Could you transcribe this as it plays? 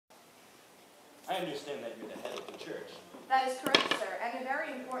I understand that you're the head of the church. That is correct, sir, and a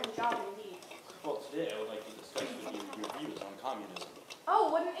very important job indeed. Well, today I would like to discuss with you your views on communism.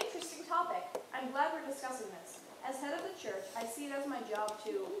 Oh, what an interesting topic. I'm glad we're discussing this. As head of the church, I see it as my job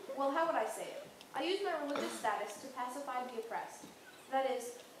to, well, how would I say it? I use my religious status to pacify the oppressed. That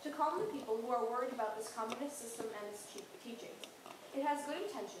is, to calm the people who are worried about this communist system and its teachings. It has good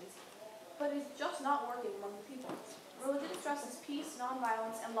intentions, but is just not working among the people. Religion stresses peace,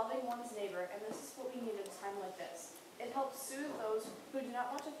 nonviolence, and loving one's neighbor, and this is what we need at a time like this. It helps soothe those who do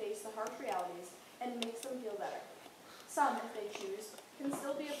not want to face the harsh realities and makes them feel better. Some, if they choose, can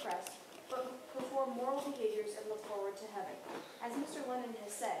still be oppressed, but perform moral behaviors and look forward to heaven. As Mr. Lenin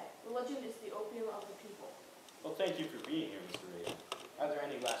has said, religion is the opium of the people. Well, thank you for being here, Mr. Reagan. Are there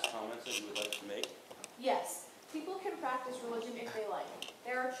any last comments that you would like to make? Yes, people can practice religion if they like.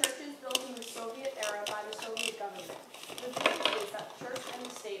 There are churches built in the Soviet era by the Soviet government. The difference is that church and the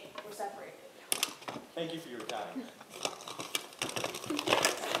state were separated. Thank you for your time.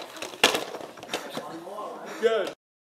 Good.